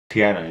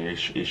Tiana,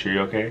 you sure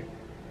you're okay?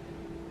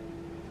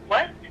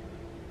 What?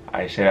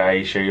 I said, are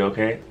you sure you're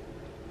okay?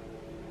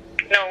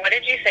 No, what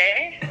did you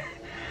say?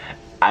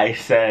 I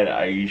said,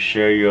 are you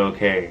sure you're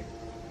okay?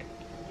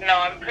 No,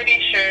 I'm pretty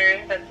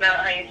sure that's not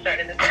how you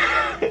started the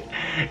sentence.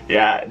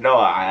 Yeah, no,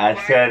 I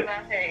Why said, are you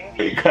laughing?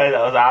 because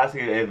I was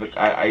asking, if,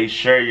 are you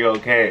sure you're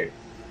okay?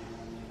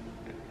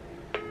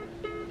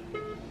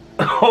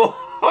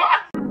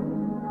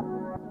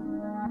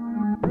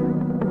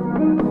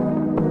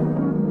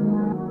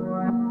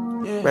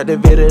 Right the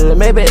video,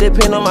 maybe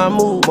depend on my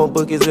mood. More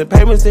bookings and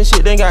payments and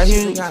shit, they got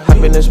huge.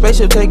 Hop in the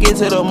spaceship, take it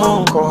to the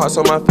moon. Cold hearts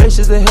on my face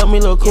just to help me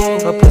look cool.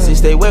 Her pussy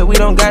stay wet, we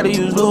don't gotta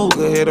use lube.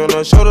 Good head on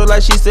her shoulder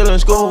like she still in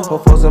school. Her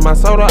foes in my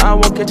soda, I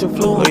won't catch a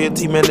flu.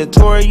 Loyalty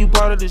mandatory, you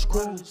part of this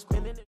crew.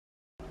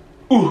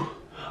 Ooh,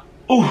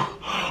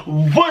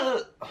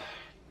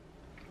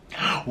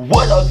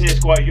 what up here,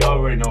 squad? You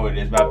already know what it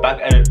is, man. Back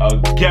at it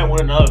again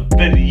with another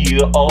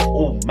video.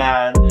 Oh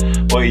man,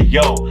 but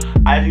yo,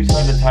 as you saw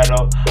in the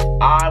title,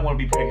 I'm gonna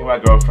be pranking my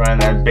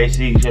girlfriend and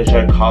basically just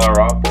trying to call her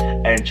up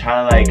and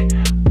trying to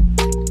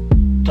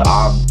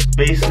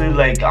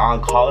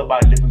call her by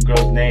a different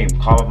girl's name,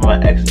 call her by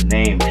my ex's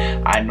name.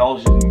 I know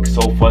she's gonna be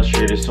so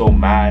frustrated, so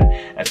mad,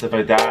 and stuff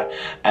like that,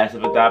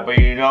 but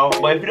you know,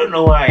 but if you don't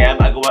know who I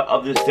am, I go by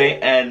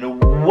e.ofthesaint,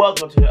 and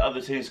welcome to the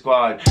e.ofthesaint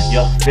squad.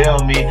 You feel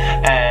me?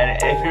 And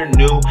if you're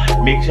new,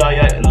 make sure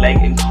you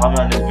like and comment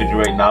on this video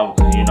right now,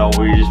 because you know,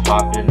 we're just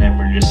popping and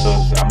I'm just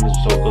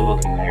so good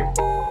looking here.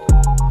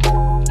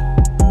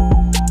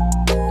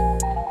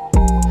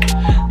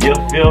 You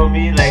feel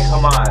me? Like,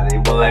 come on.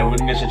 Well, like, we're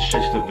gonna get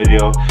straight to the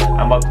video.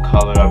 I'm about to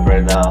call her up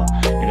right now.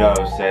 You know what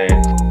I'm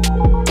saying?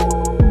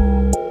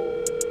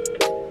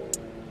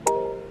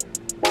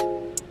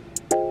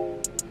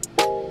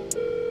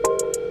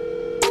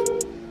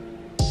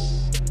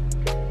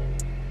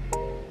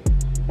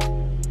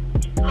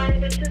 Hi,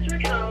 this is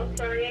Raquel.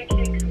 Sorry I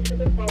can't come to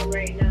the phone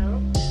right now,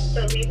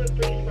 but leave a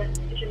brief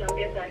message and I'll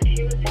get back to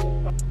you as soon as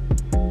possible.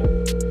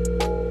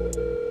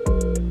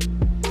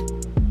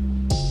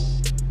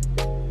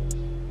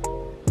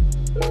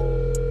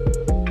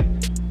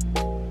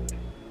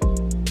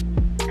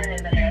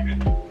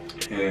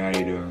 Hey, how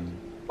you doing?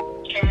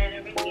 Good, how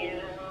are you?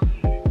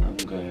 I'm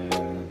good.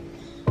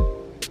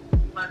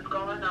 What's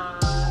going on?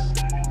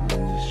 I'm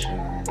just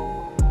chilling.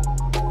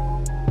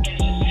 You're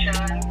just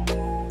chilling.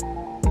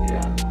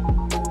 Yeah.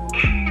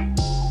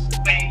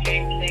 What are you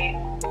doing today?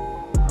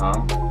 Huh?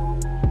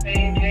 What are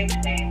you doing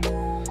today?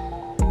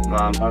 No,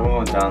 I'm probably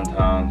going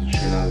downtown to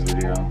shoot another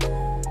video.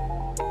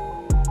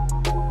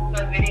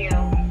 What video?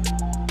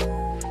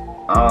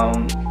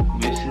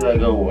 Basically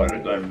like a water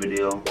gun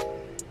video.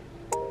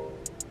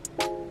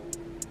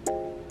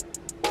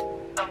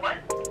 A what?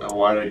 A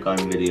water gun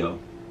video.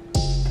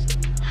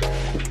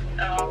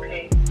 Oh,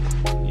 okay.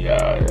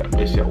 Yeah,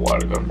 basically a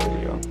water gun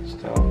video.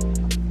 Still.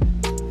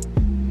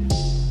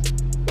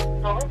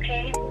 Oh,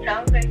 okay.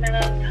 Sounds like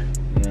that.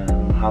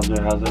 Yeah. How's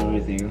everything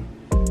with you?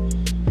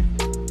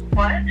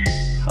 What?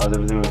 How's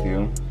everything with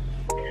you?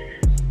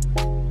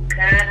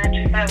 Good,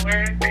 just at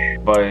work.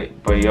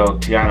 But yo,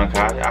 Tiana,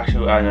 can I ask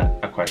you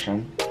a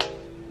question?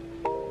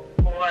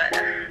 What?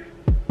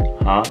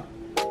 Huh?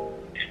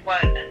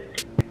 What?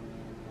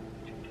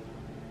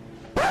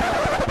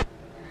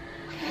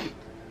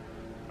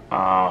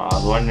 I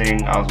was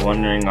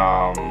wondering,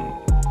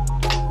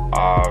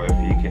 if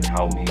you can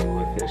help me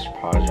with this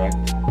project.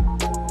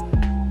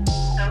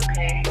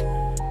 Okay.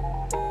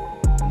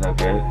 Is that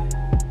good?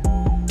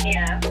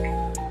 Yeah.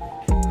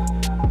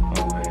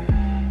 Okay.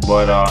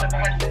 But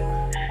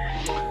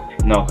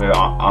no, cause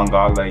on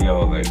God, like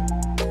yo, like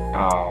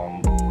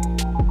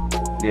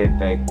did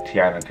like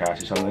Tiana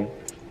cash or something?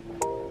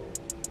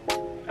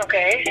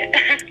 Okay.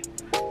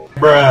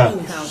 Bruh.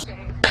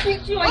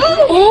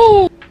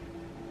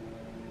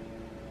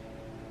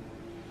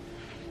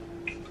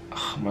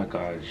 Oh my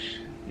gosh.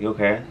 You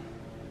okay?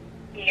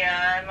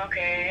 Yeah, I'm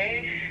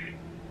okay.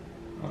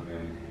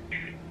 Okay.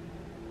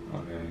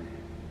 Okay.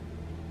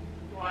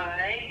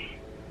 Why?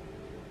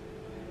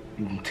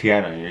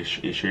 Tiana,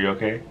 you sure you're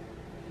okay?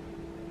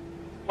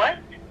 What?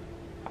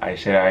 I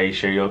said, are you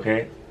sure you're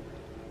okay?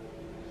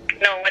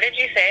 No, what did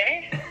you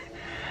say?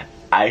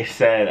 I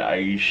said, are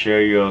you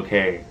sure you're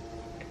okay?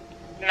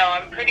 No,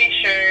 I'm pretty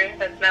sure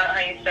that's not how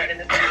you started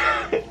the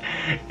sentence.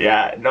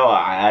 Yeah, no,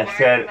 I Why are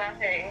said, you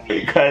laughing?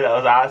 because I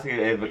was asking,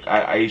 if,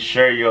 are you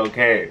sure you're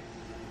okay?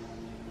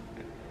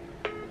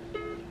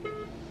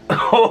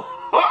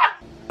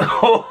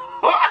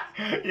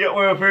 Yeah,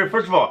 wait,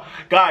 first of all,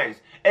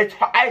 guys,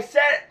 I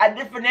said a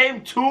different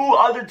name 2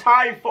 other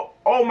times for,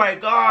 oh my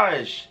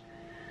gosh.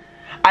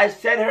 I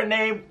said her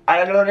name,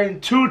 another name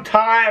 2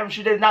 times,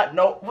 she did not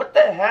know, what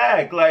the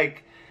heck,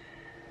 like,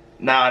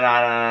 no.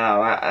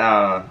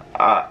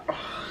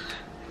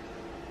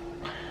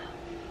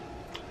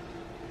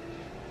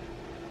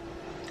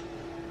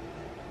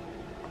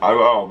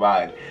 Oh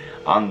man,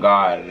 on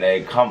God,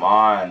 like, come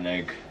on,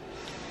 like,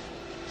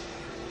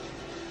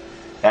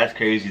 that's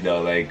crazy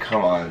though, like,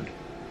 come on.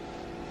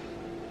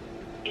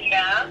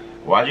 Yeah?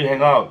 Why'd you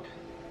hang up?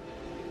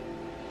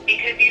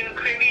 Because you You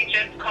clearly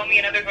just called me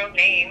another girl's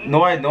name.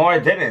 No, I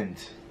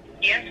didn't.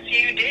 Yes,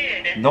 you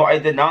did. No, I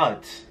did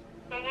not.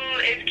 Who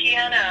is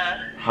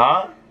Kiana?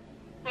 Huh?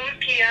 Who's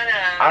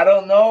Kiana? I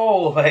don't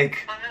know,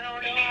 like...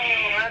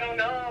 I don't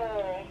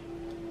know.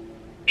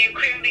 You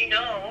clearly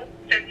know,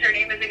 since her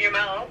name is in your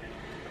mouth.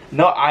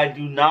 No, I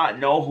do not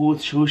know who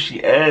she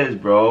is,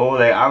 bro.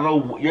 Like, I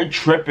don't know. You're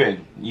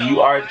tripping.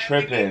 You are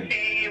tripping.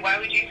 Why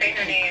would you say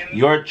her name?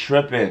 You're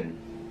tripping.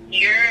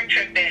 You're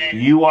tripping.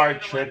 You are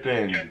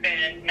tripping.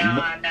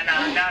 Nah,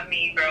 not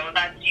me, bro.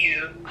 That's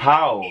you.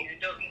 How?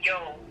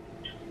 Yo,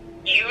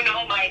 you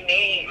know my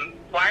name.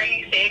 Why are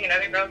you saying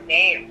another girl's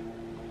name?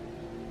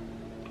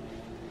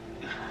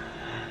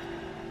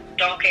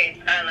 Okay,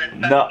 silence.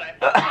 No.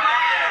 Okay.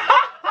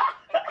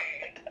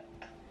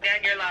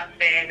 Then you're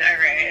laughing.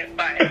 Alright,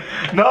 bye.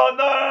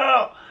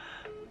 No.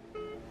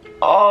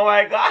 Oh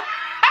my god.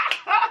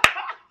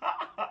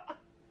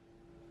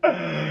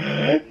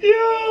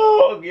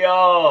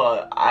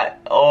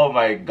 Oh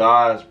my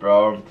gosh,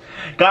 bro.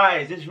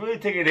 Guys, just really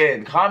take it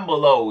in. Comment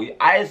below.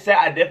 I said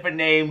a different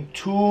name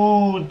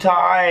 2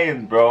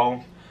 times,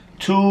 bro.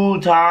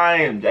 2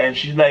 times. And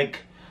she's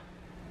like,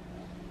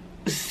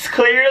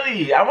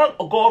 clearly, I'm gonna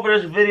go over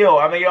this video.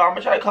 I mean, yo, I'm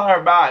gonna try to call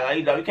her back. Like,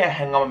 you can't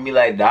hang on with me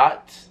like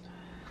that.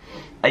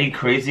 Are you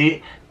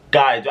crazy?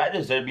 Guys, do I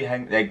deserve to be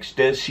hanging? Like,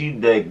 does she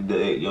have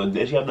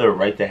the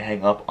right to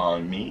hang up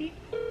on me?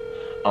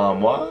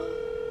 What?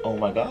 Oh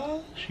my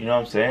gosh. You know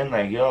what I'm saying?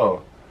 Like,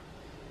 yo.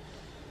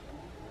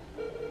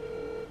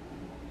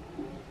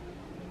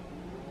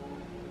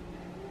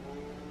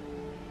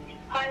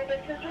 Hi, this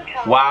is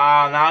Raquel.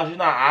 Wow, now she's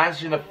not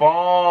answering the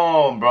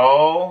phone,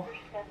 bro.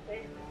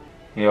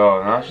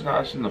 Yo, now she's not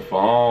answering the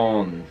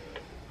phone.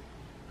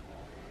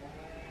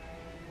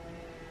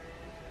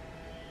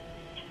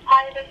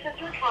 Hi, this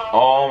is Raquel.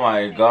 Oh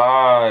my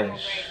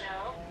gosh.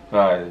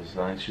 Guys,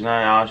 like, she's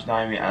not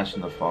even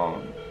answering the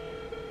phone.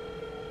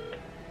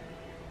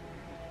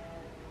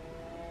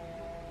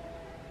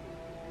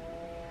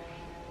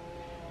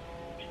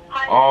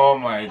 Oh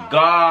my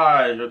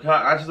gosh, you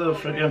can't answer the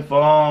freaking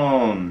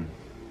phone.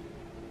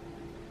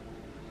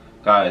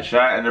 Guys, should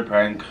I end the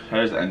prank? Should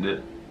I just end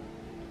it?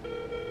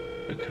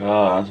 I can't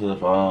answer the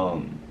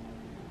phone.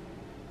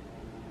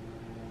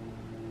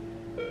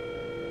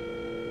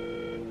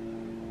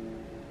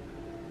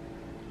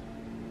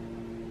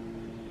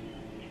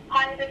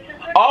 Hi, this is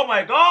Oh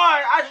my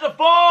god, answer the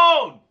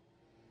phone!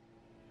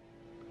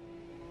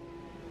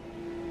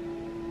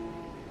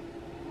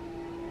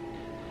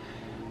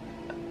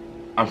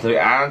 I'm saying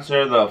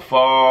answer the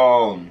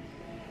phone.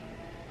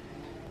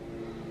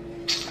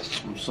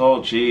 I'm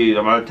so cheated.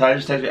 I'm gonna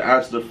just text you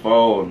answer the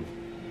phone.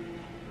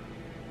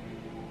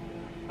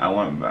 I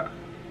want him back.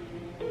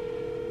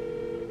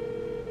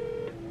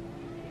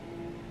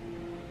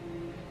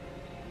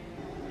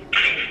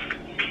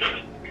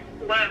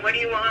 What do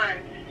you want?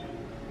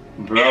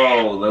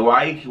 Bro,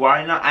 like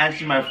why not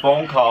answering my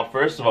phone call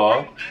first of all?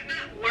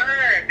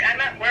 I'm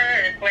at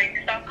work. Like,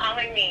 stop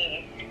calling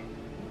me.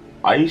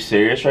 Are you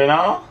serious right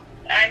now?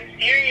 I'm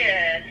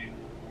serious.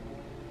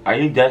 Are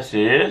you dead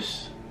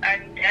serious?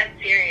 I'm dead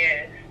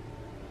serious.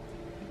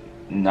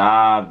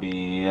 Nah,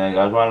 B. Like,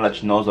 I just want to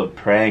let you know it's a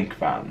prank,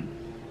 fam.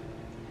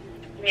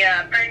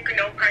 Yeah, prank or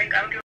no prank,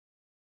 I'm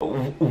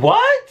doing.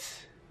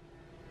 What?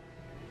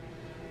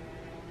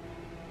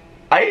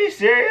 Are you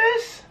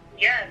serious?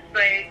 Yes,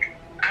 like,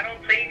 I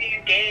don't play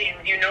these games.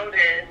 You know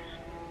this.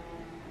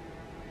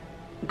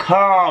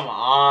 Come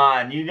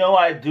on. You know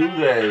I do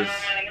this.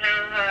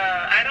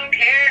 I don't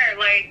care.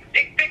 Like,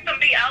 pick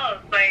somebody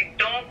else. Like,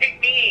 don't pick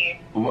me.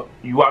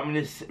 You want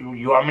me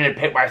to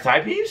pick my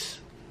side piece?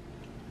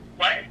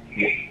 What?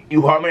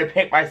 You want me to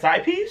pick my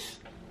side piece?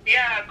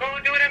 Yeah, go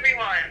do whatever you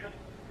want.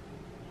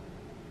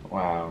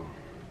 Wow.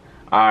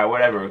 Alright,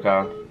 whatever,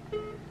 Raquel.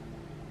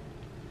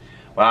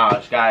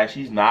 Wow, guys,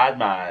 she's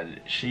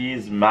mad.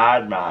 She's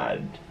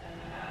mad.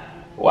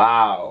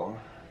 Wow.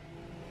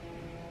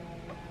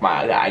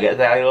 I guess I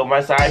gotta go with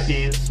my side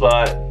piece,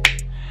 but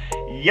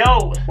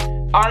yo,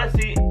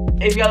 honestly,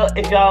 if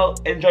y'all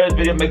enjoyed this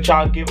video, make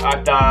sure to give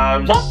a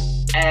thumbs up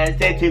and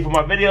stay tuned for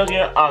more videos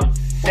here on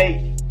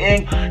saying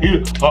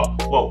you.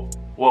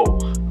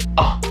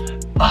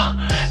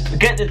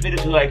 Get this video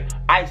to, like,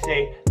 I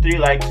say 3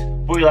 likes,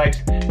 40 likes,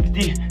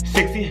 50,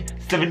 60,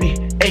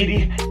 70,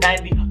 80,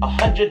 90,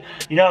 100,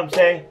 you know what I'm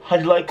saying?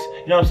 100 likes,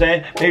 you know what I'm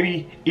saying?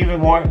 Maybe even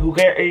more, who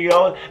cares? You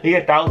know, maybe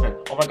 1,000.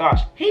 Oh my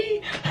gosh.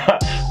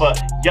 But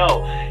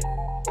yo,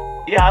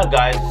 yeah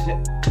guys,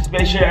 just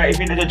make sure if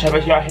you're new to the channel,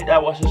 make sure y'all hit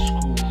that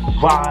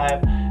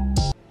subscribe.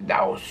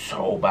 That was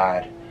so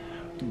bad.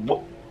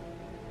 What?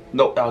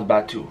 No, that was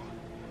bad too.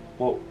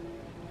 Whoa.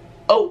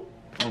 Oh,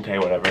 okay,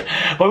 whatever.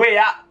 But wait,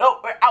 out. No,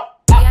 we're out.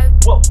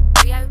 Whoa.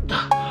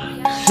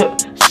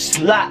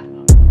 Slap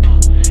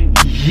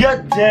your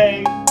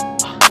day.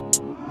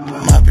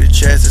 My bitch.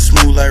 bitch ass is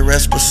smooth like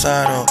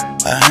Resposado.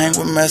 I hang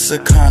with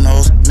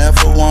Mexicanos,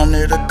 never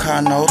wanted a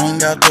condo.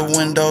 Hung out the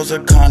windows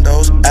of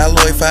condos,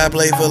 alloy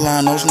 5-blade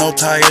Villanos. No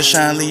tire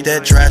shine, leave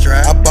that dry.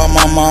 I bought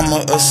my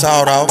mama a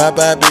sawed off.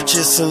 Bye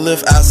bitches to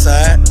live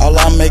outside. All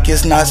I make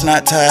is knots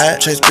not tied.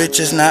 Chase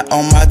bitches not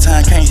on my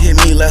time, can't hit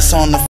me less on the